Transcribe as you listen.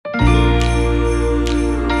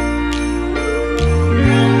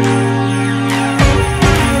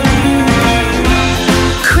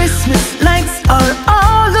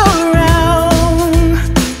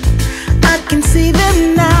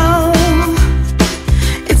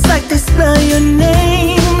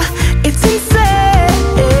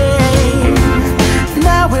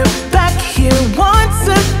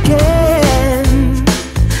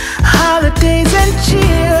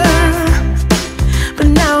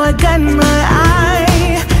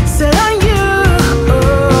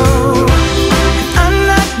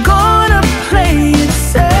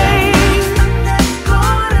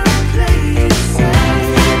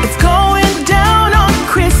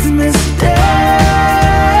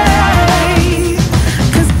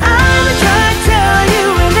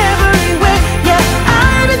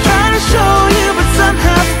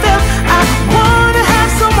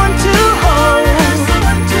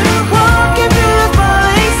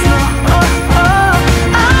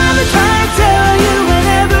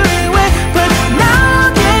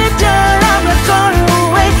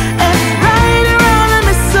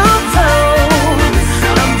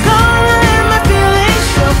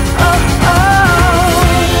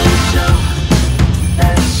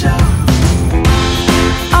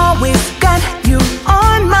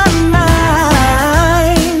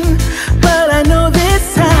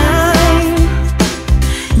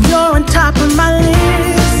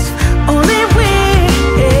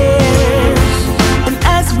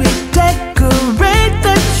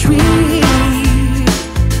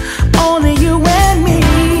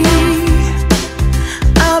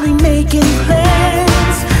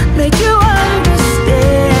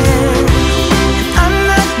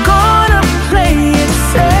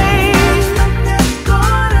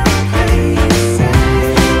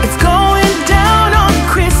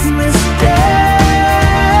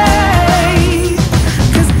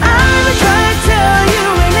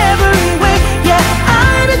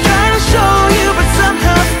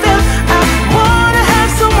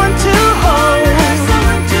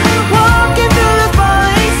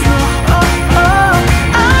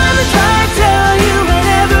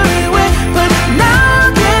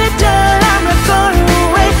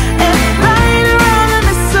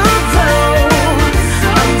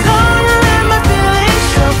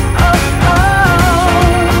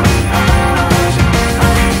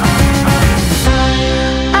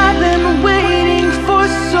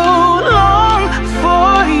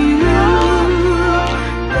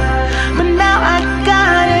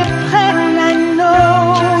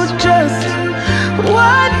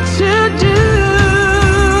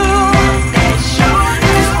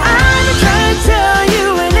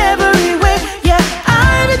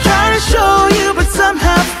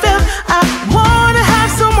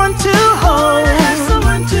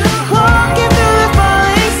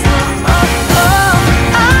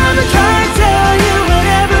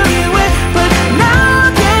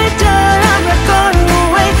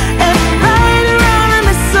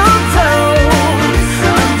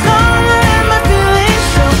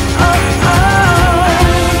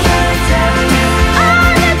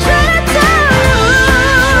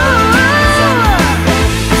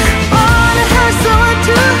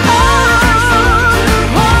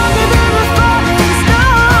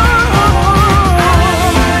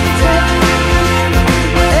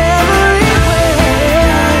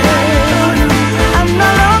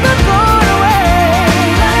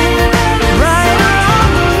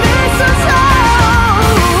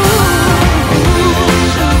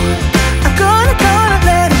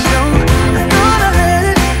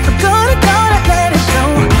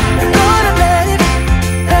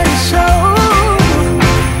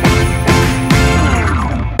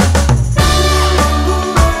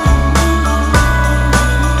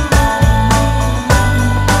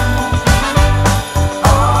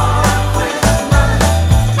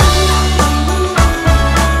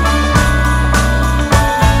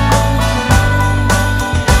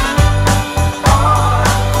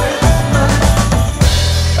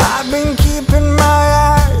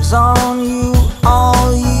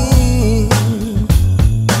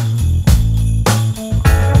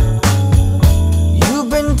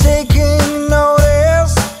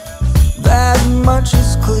much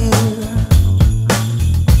is clear.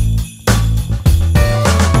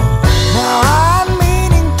 Now I'm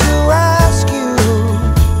meaning to ask you,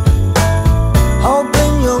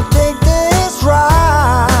 hoping you'll take this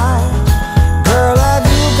right. Girl, have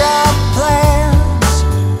you got plans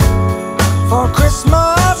for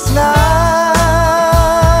Christmas night?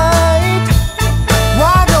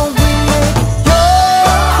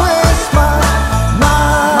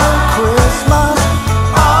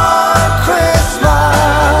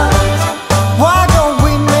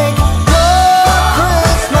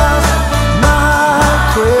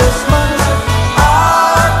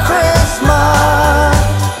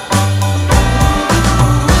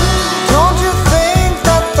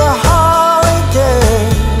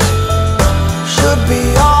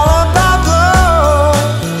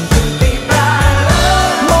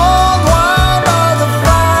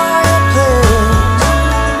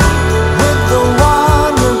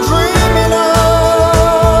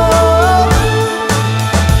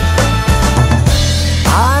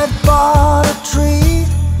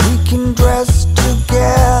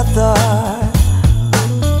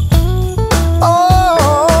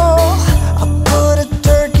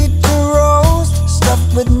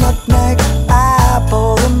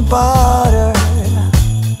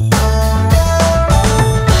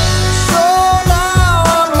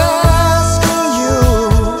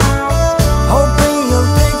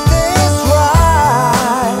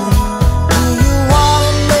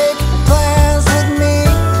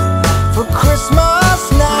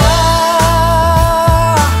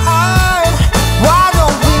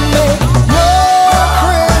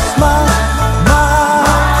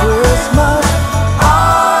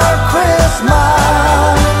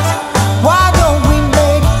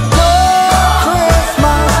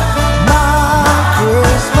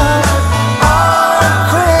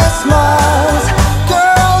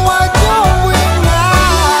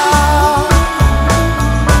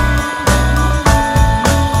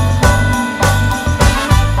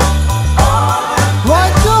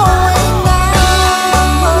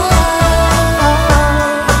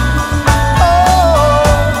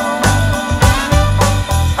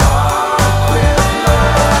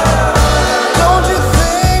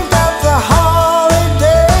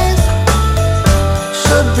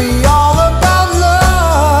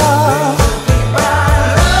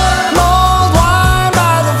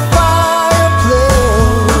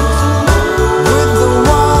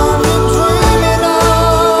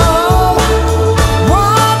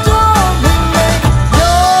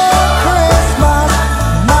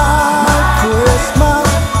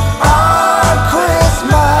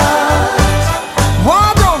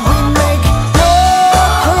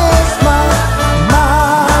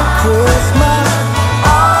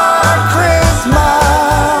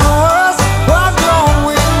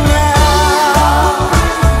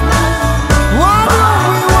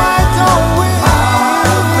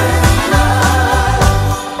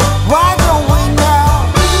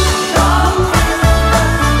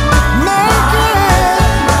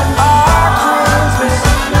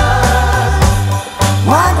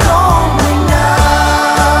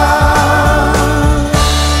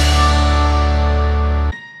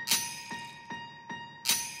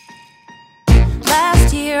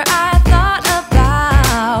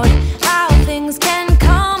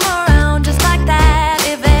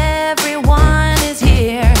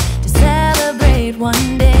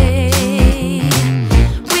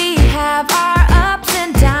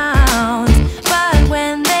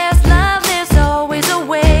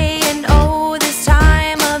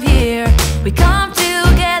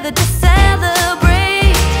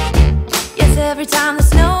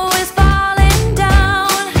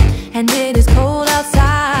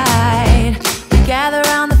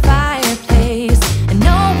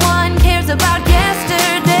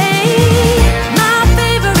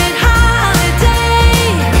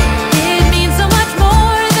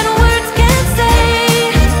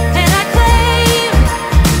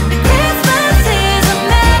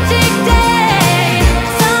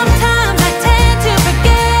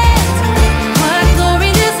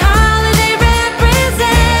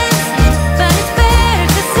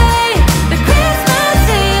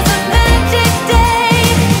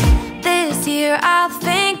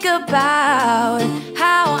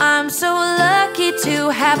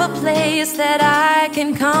 place that I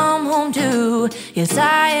can come home to. Yes,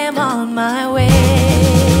 I am on my way.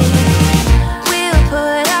 We'll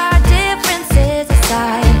put our differences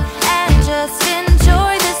aside and just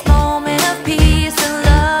enjoy this moment of peace and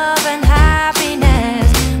love and happiness.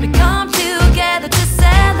 We come together to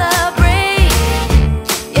celebrate.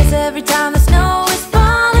 Yes, every time the snow is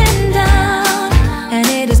falling down and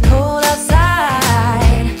it is cold outside,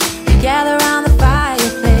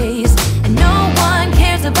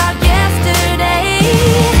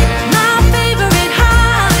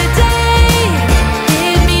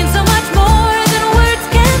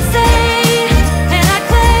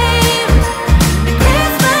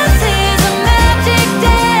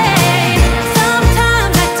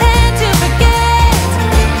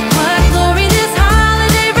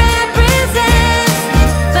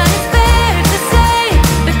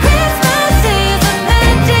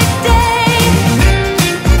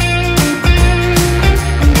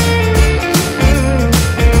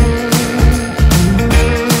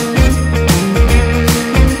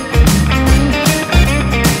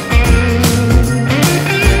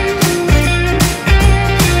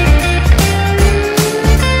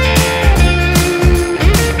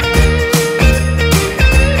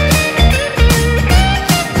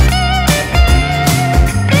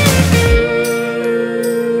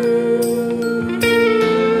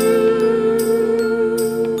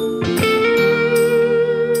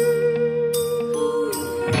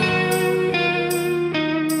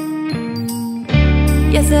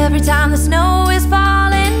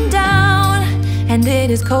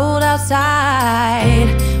 it is cold outside,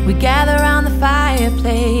 we gather around the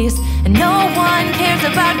fireplace, and no one cares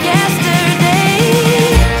about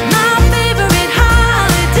yesterday. My favorite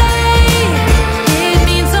holiday, it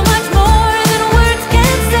means so much more than words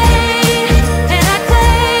can say. And I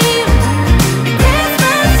claim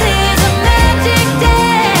Christmas is a magic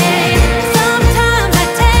day. Sometimes I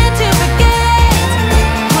tend to forget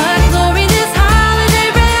what glory this holiday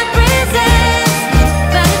represents,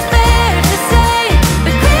 but it's fair to say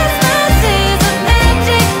that Christmas is a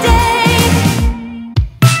magic day.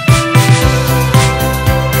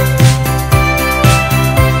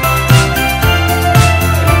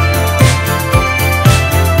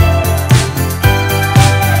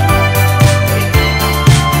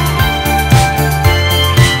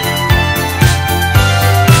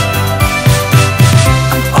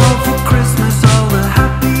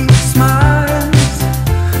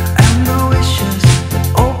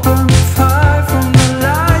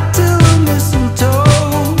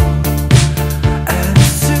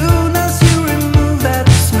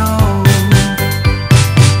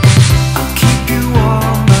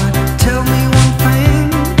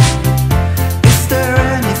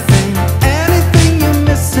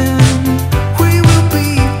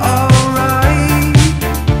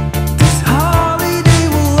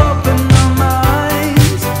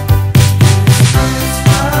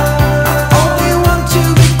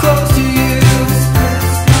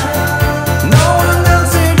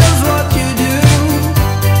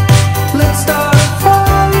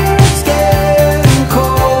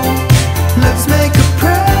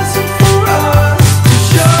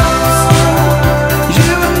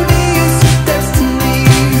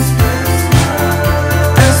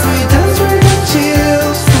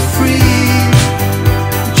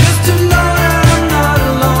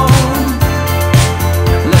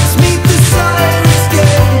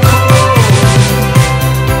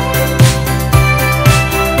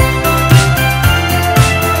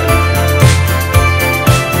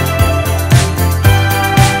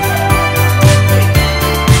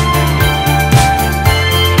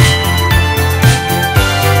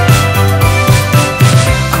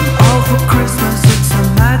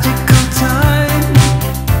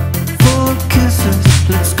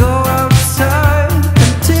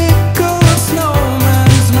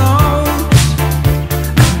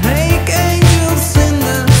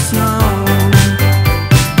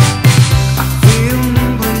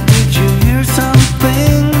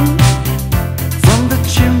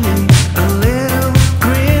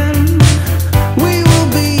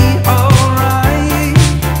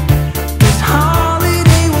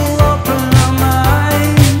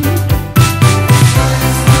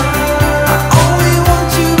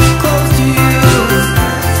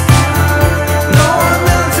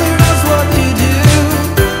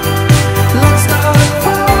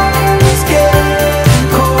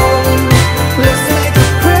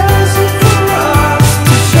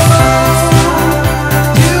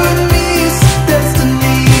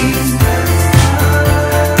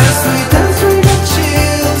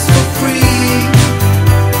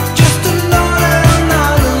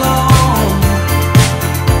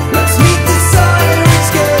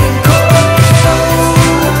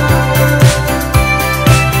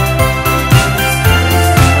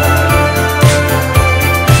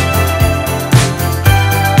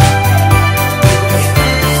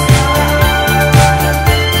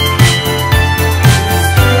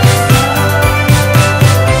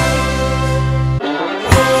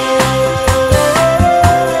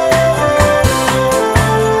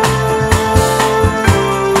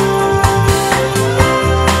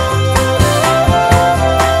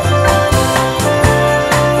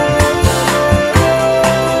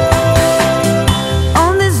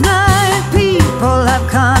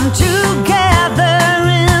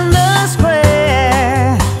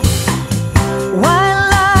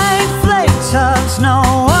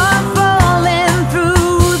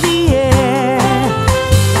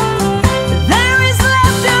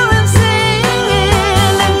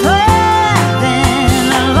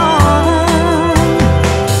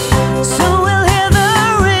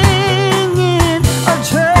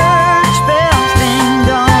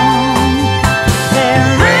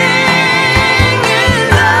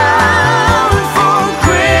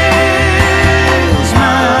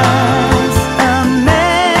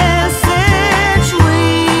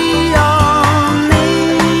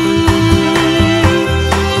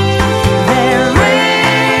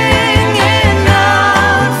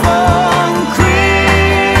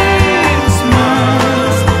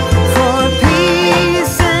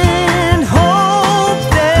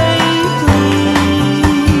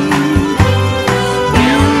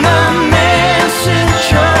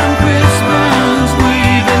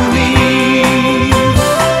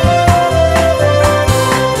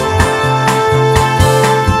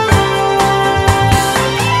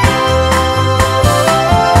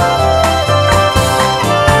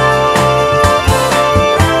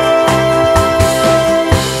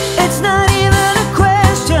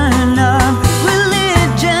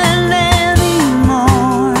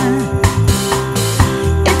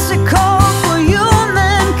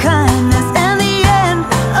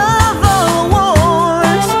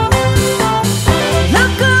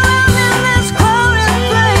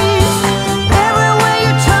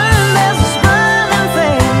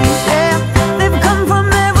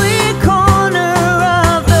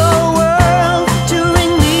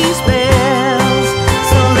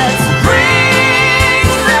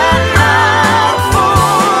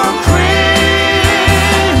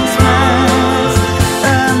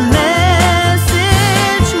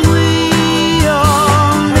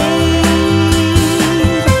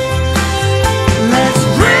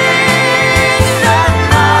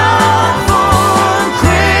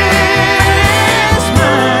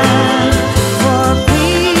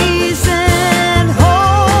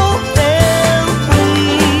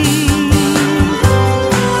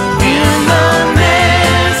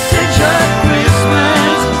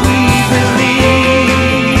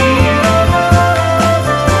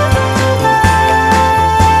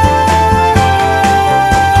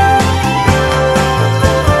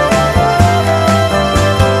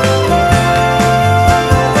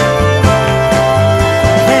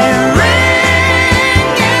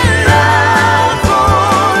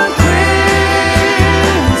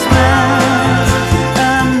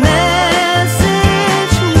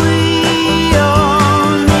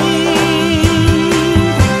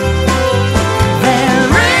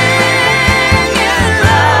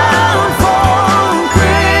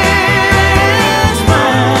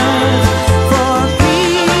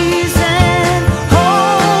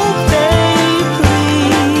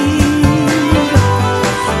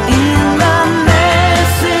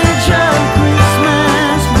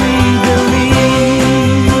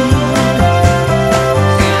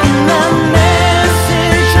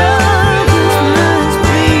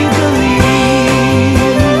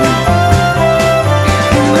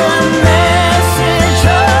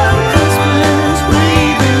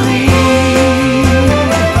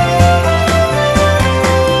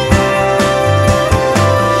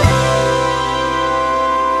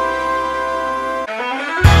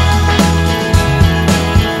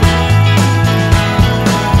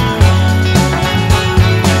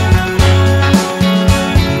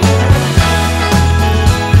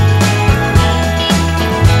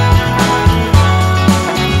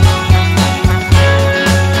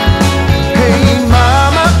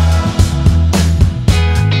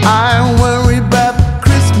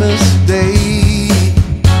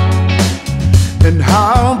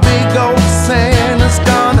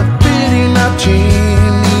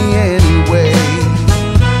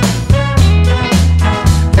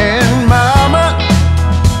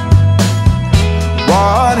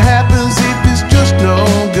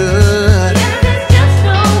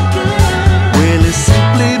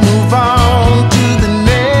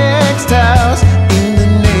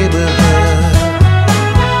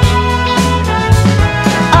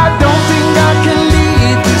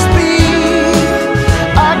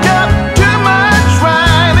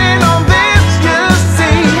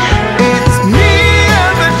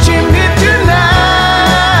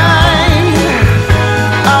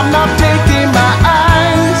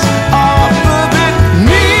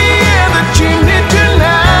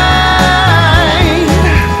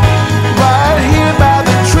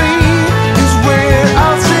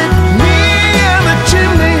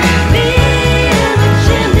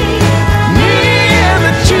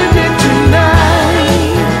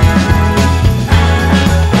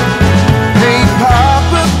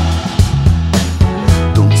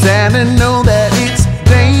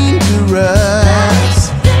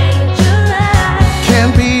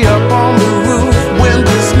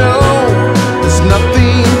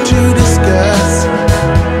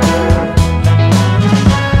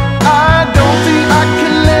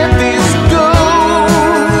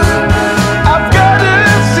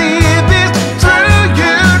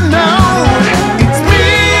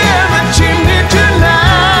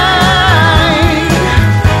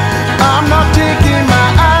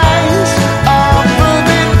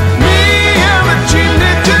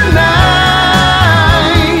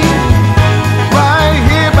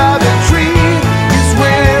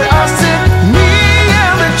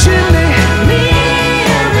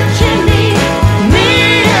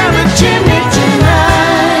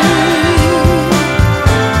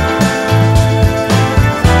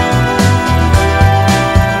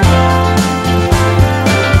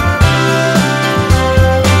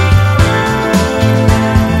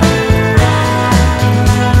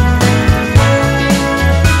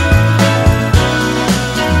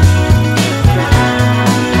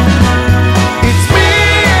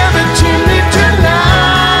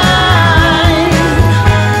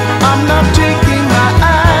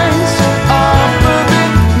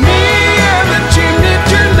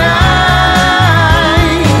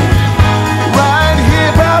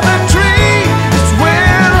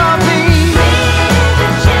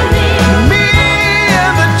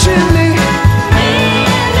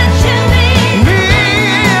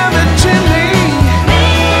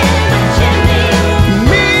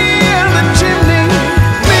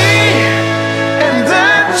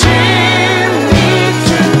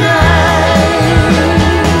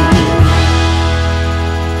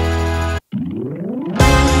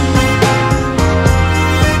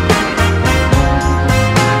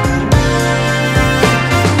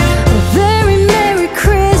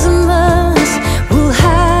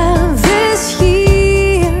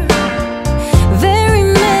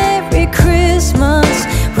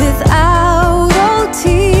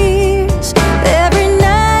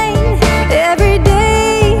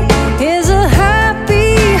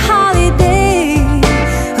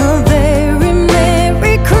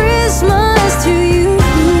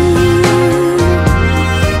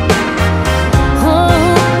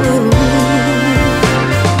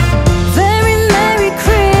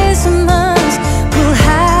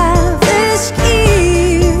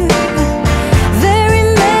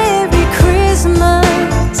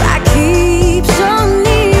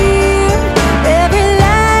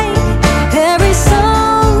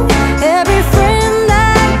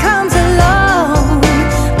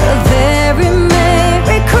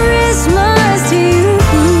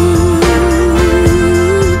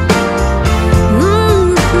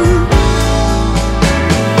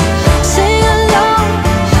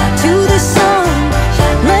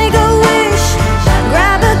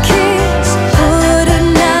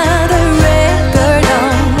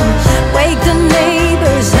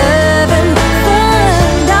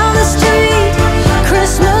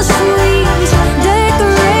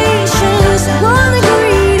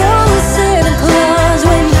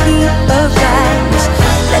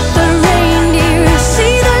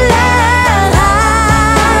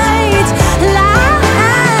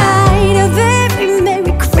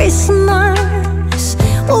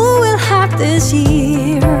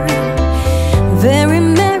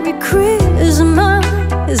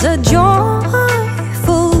 is a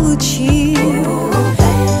joyful cheer.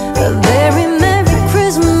 A very Merry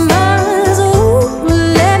Christmas, oh,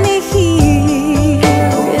 let me hear.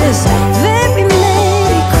 Yes, very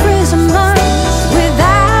Merry Christmas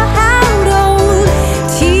without old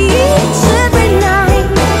tears. Every night,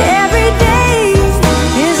 every day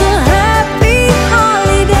is a happy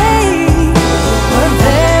holiday. A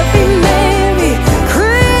very Merry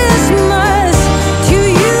Christmas to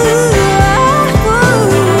you.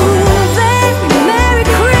 Very Merry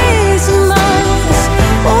Christmas,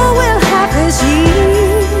 all we'll have this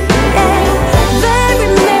year. Very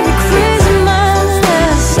Merry Christmas,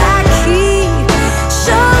 I keep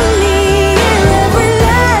so near. Every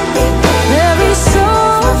light, every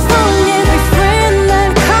soul from every friend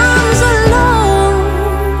that comes along.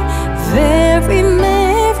 Very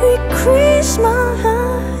Merry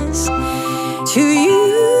Christmas to you.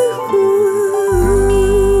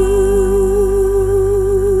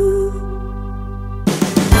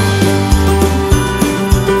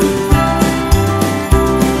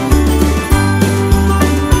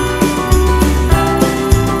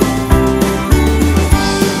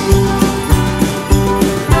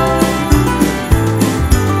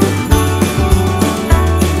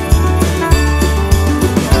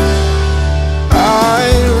 I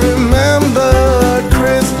remember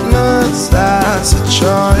Christmas as a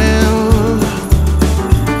child,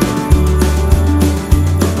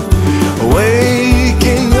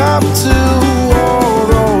 waking up to all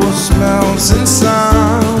those smells and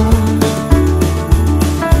sounds,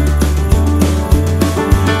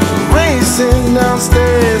 racing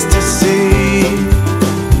downstairs to see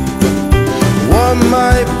what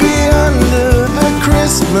might be under the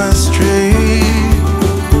Christmas tree.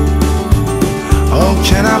 Oh,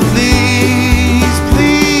 can I please,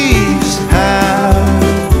 please have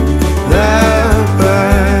that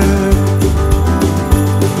back?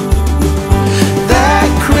 That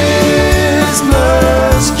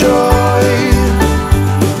Christmas joy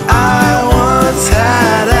I once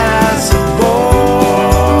had as a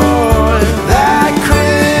boy. That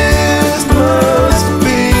Christmas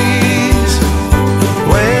peace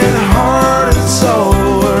when heart and soul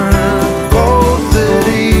were both at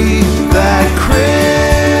ease. That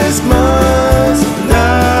Christmas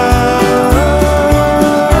love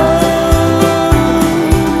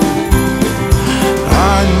I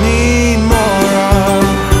need more of.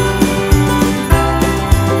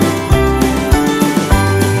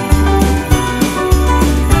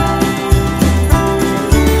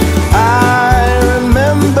 I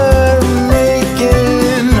remember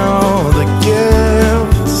making all the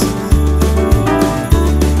gifts,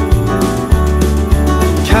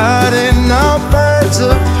 cutting out birds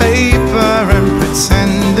of paper and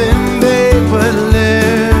pretending they would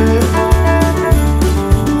live,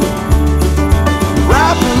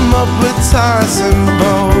 wrap 'em up with ties and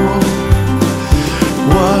bows.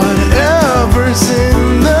 Whatever's in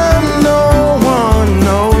them, no one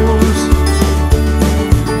knows.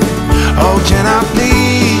 Oh, can I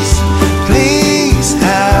please, please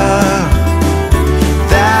have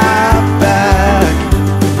that back?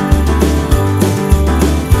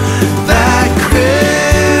 That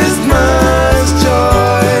Christmas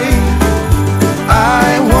joy I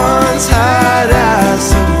once had as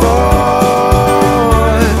a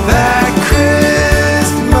boy. That Christmas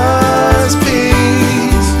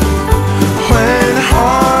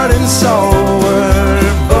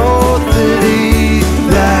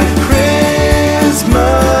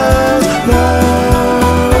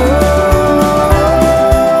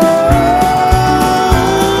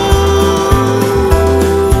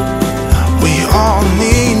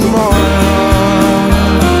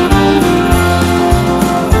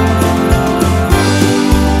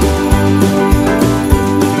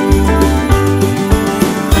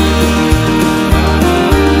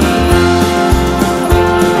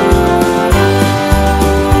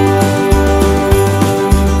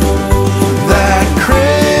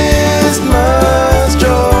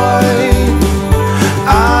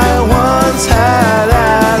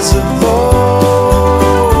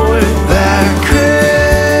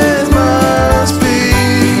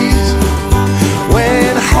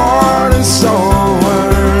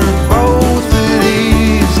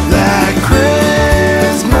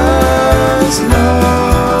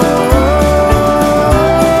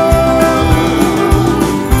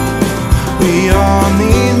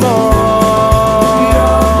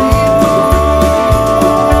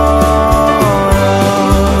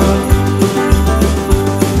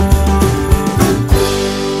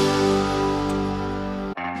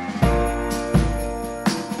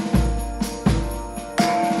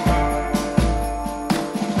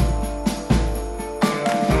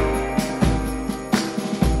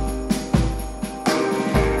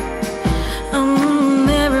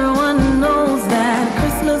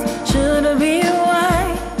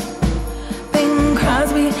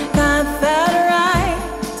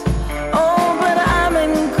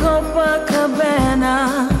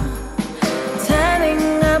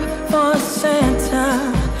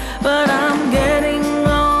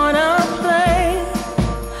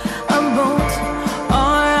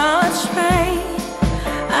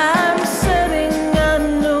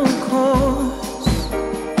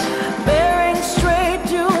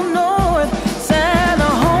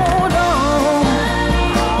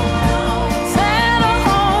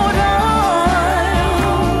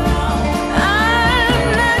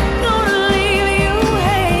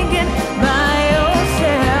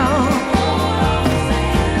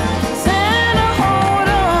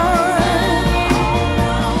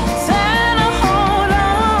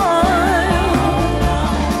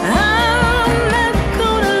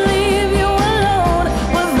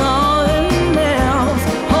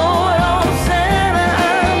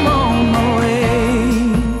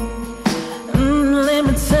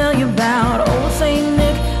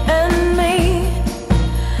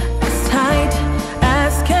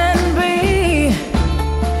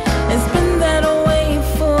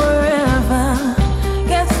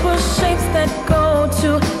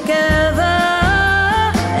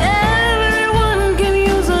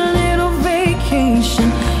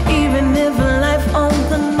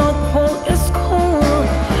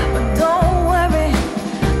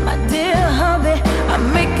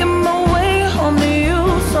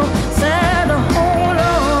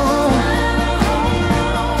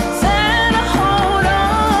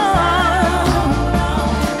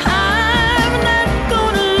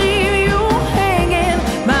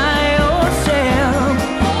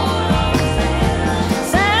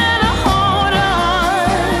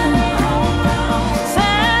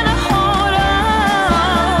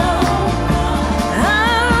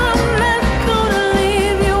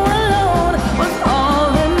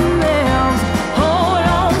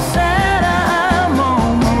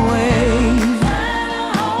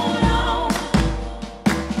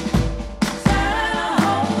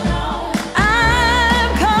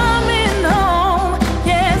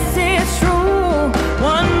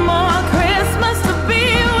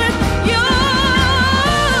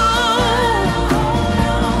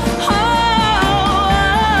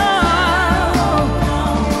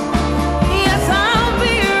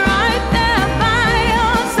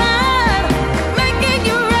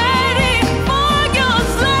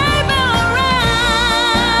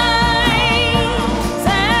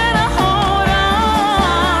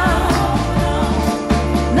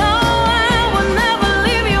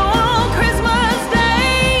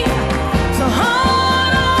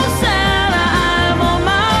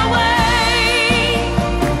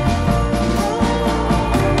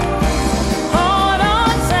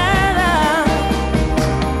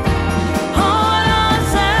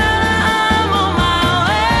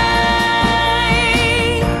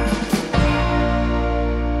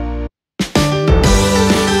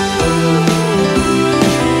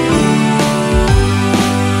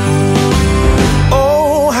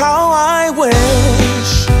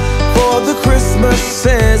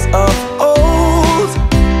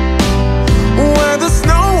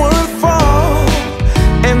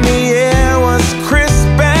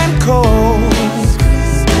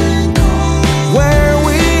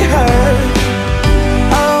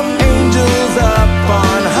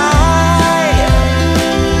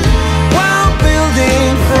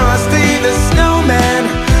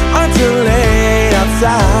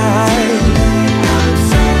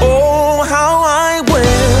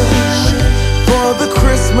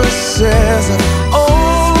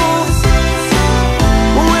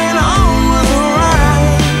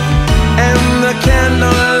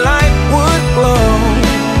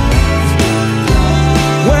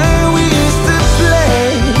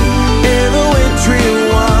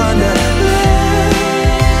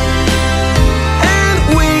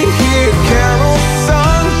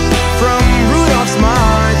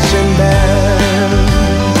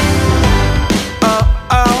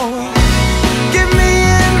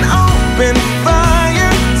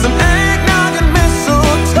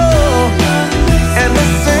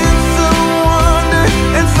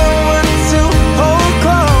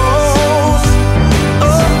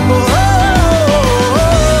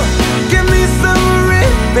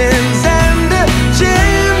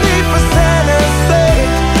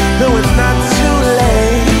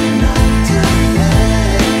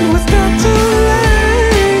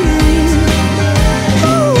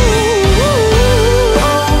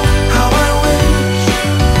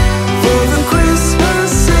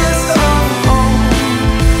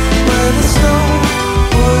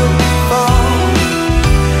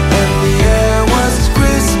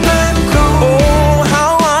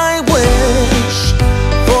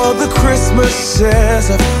Christmases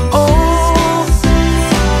of old,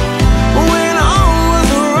 when all was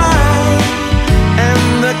right and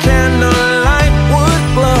the candlelight would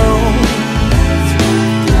glow,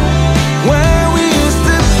 where we used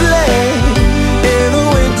to play in a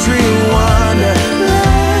wintry wonderland,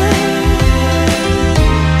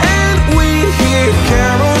 and we'd hear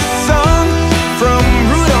carols sung from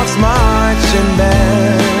Rudolph's marching band.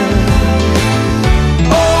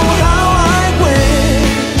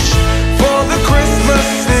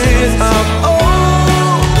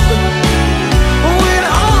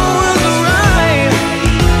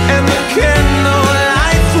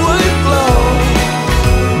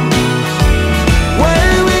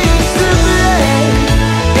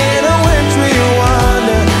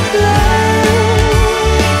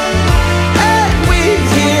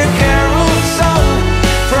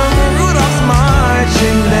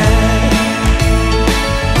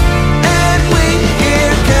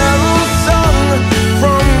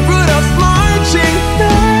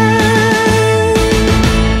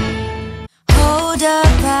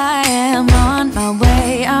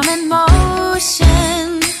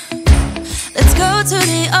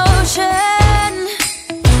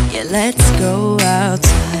 Let's go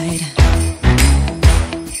outside.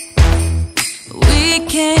 We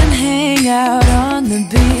can hang out on the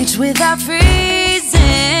beach without freezing.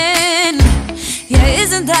 Yeah,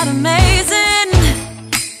 isn't that amazing?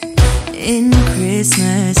 In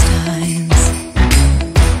Christmas times,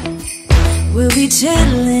 we'll be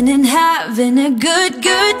chilling and having a good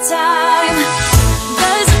time.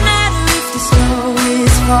 Doesn't matter if the snow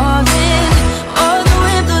is falling or the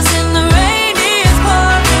wind blows in the rain is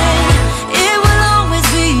pouring. It will always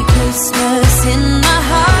be Christmas in my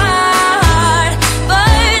heart.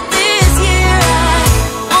 But this year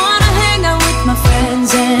I wanna hang out with my friends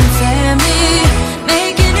and family,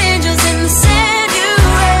 making angels in the sand. You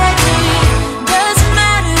ready? Doesn't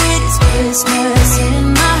matter, it is Christmas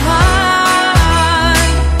in my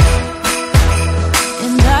heart.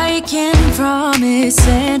 And I can promise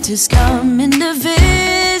Santa's coming to visit.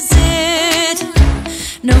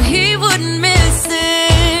 No, he wouldn't miss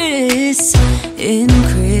this in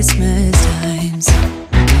Christmas times.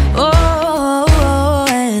 Oh,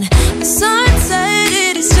 and the sun said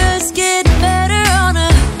it is just getting better on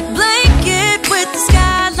a blanket with the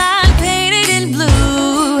skyline painted in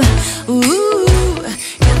blue. Ooh,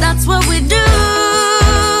 yeah, that's what we do.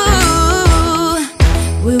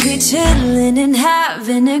 We'll be chilling and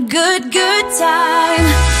having a good time.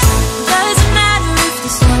 Doesn't matter if the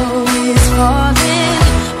snow is falling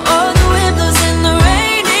or the wind blows in the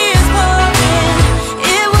rain is pouring.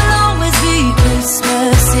 It will always be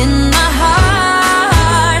Christmas in my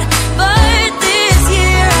heart. But this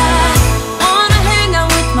year I wanna hang out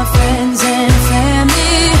with my friends and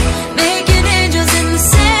family, making angels in the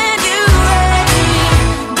sand. You ready?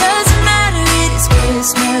 Doesn't matter, it is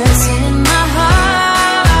Christmas in my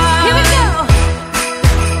heart. Here we go.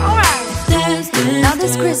 All right. Dance, dance, now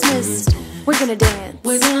this Christmas we're gonna dance.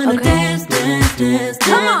 We're gonna dance, dance, dance,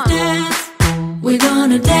 come on, dance. We're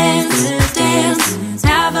gonna dance, dance,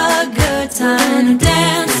 have a good time.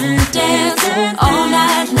 Dance, dance, all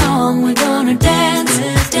night long. We're gonna dance,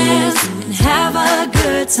 dance, and have a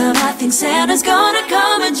good time. I think Santa's gonna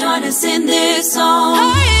come and join us in this song.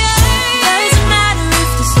 Doesn't matter if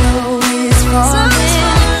the snow is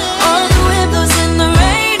falling or the wind blows in the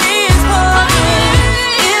rain is pouring.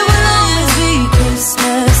 It will always be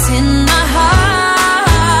Christmas in my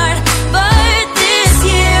heart. But this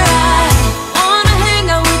year I wanna hang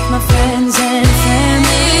out with my friends and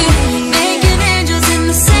family, making angels in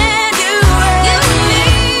the sand. You ready?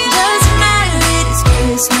 Doesn't matter, it is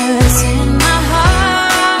Christmas in my heart.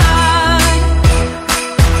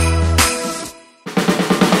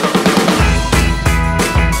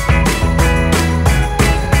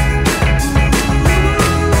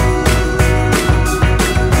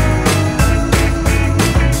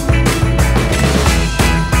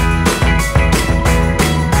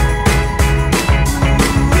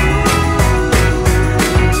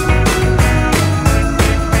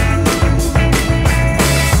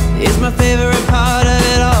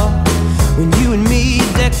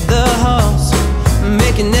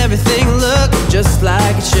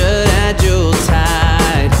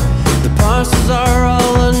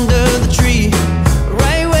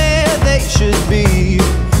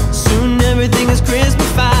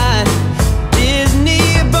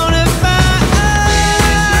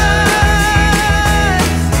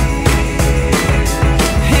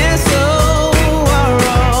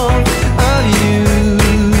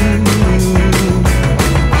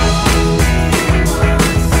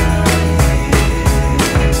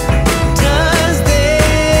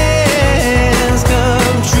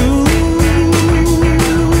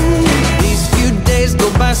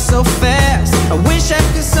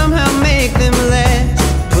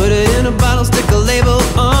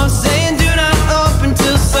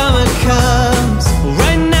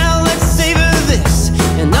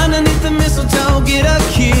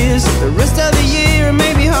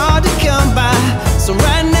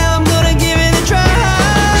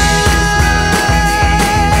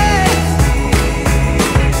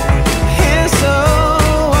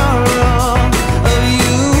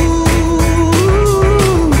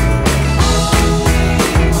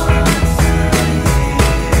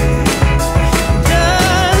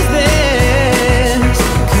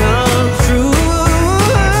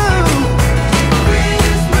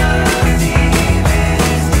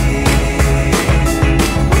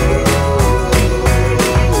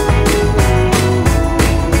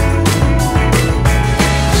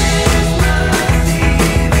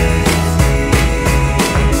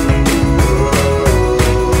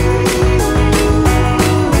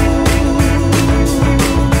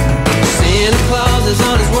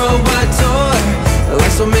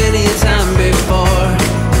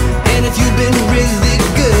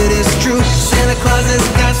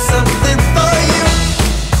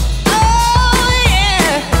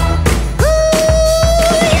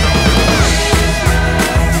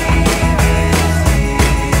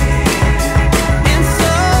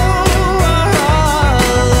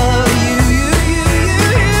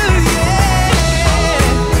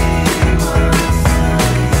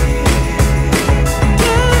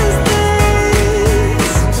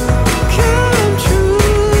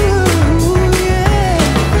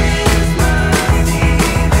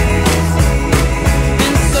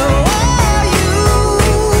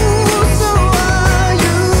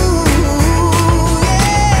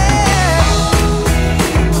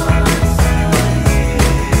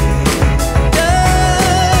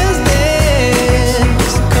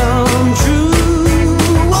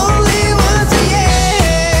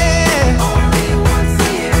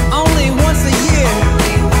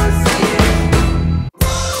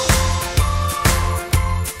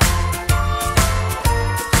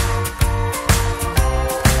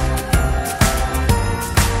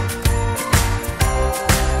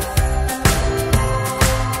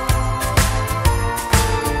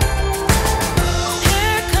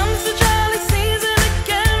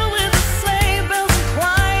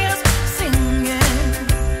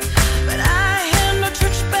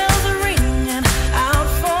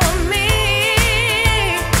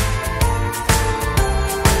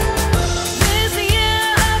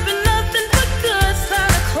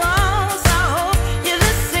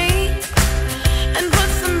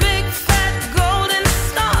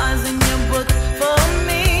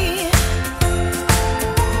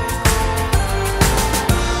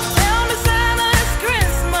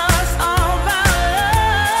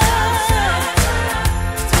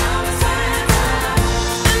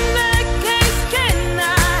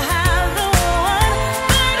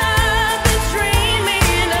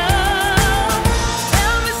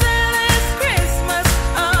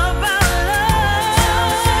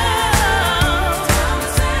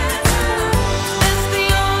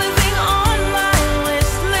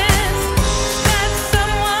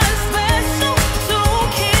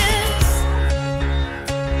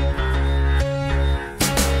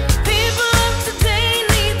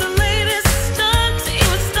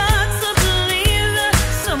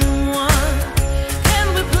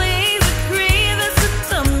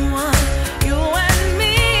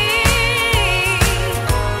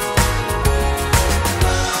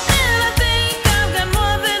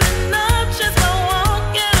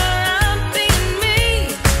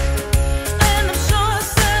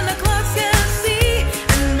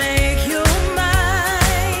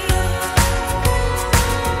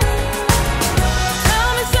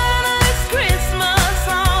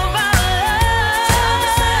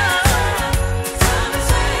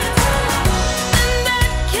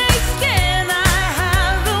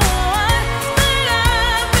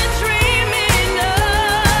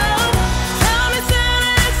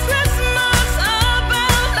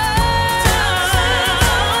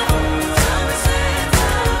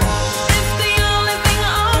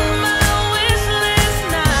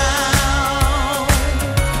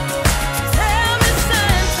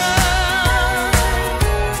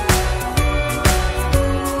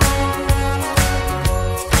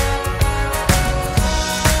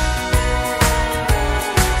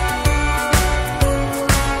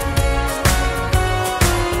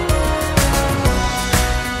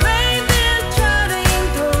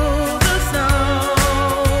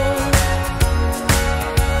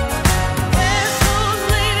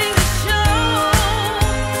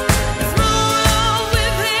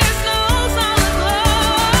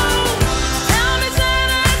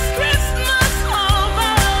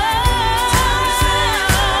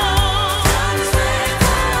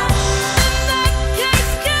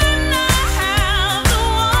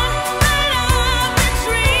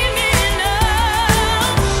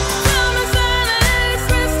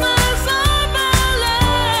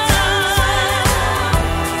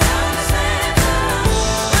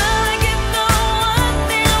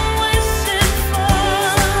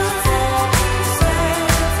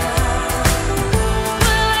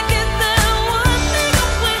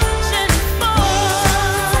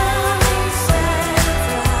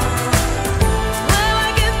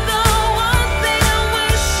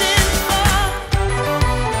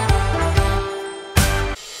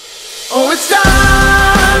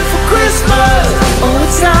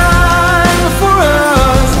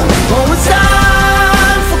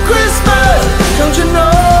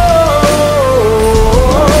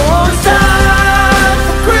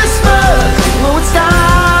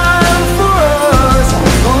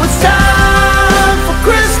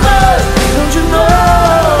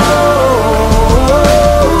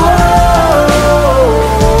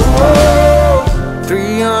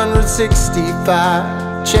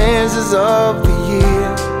 365 chances of the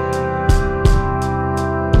year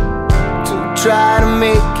to try to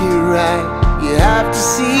make it right. You have to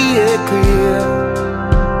see it clear.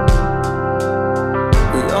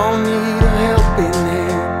 We all need a helping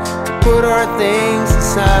hand to put our things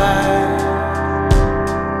aside.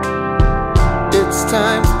 It's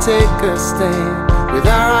time to take a stand with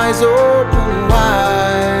our eyes open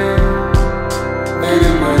wide. And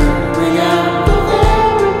we'll bring out the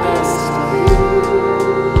very best of you.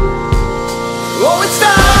 Oh, it's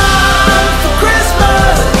time for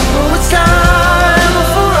Christmas. Oh, it's time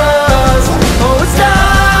for us. Oh, it's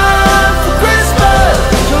time for Christmas.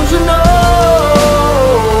 Don't you know?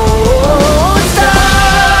 Oh, it's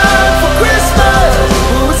time for Christmas.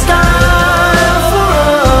 Oh, it's time for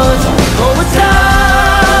us. Oh, it's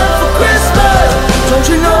time for Christmas. Don't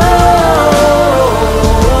you know?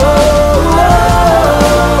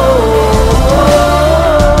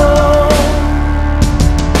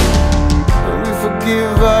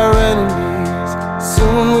 Forgive our enemies,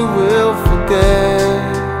 soon we will forget.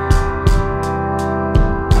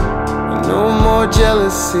 No more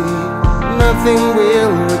jealousy, nothing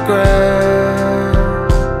we'll regret.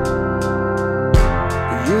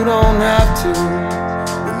 You don't have to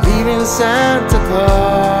believe in Santa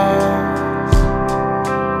Claus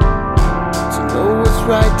to know what's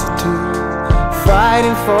right to do,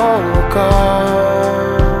 fighting for a cause.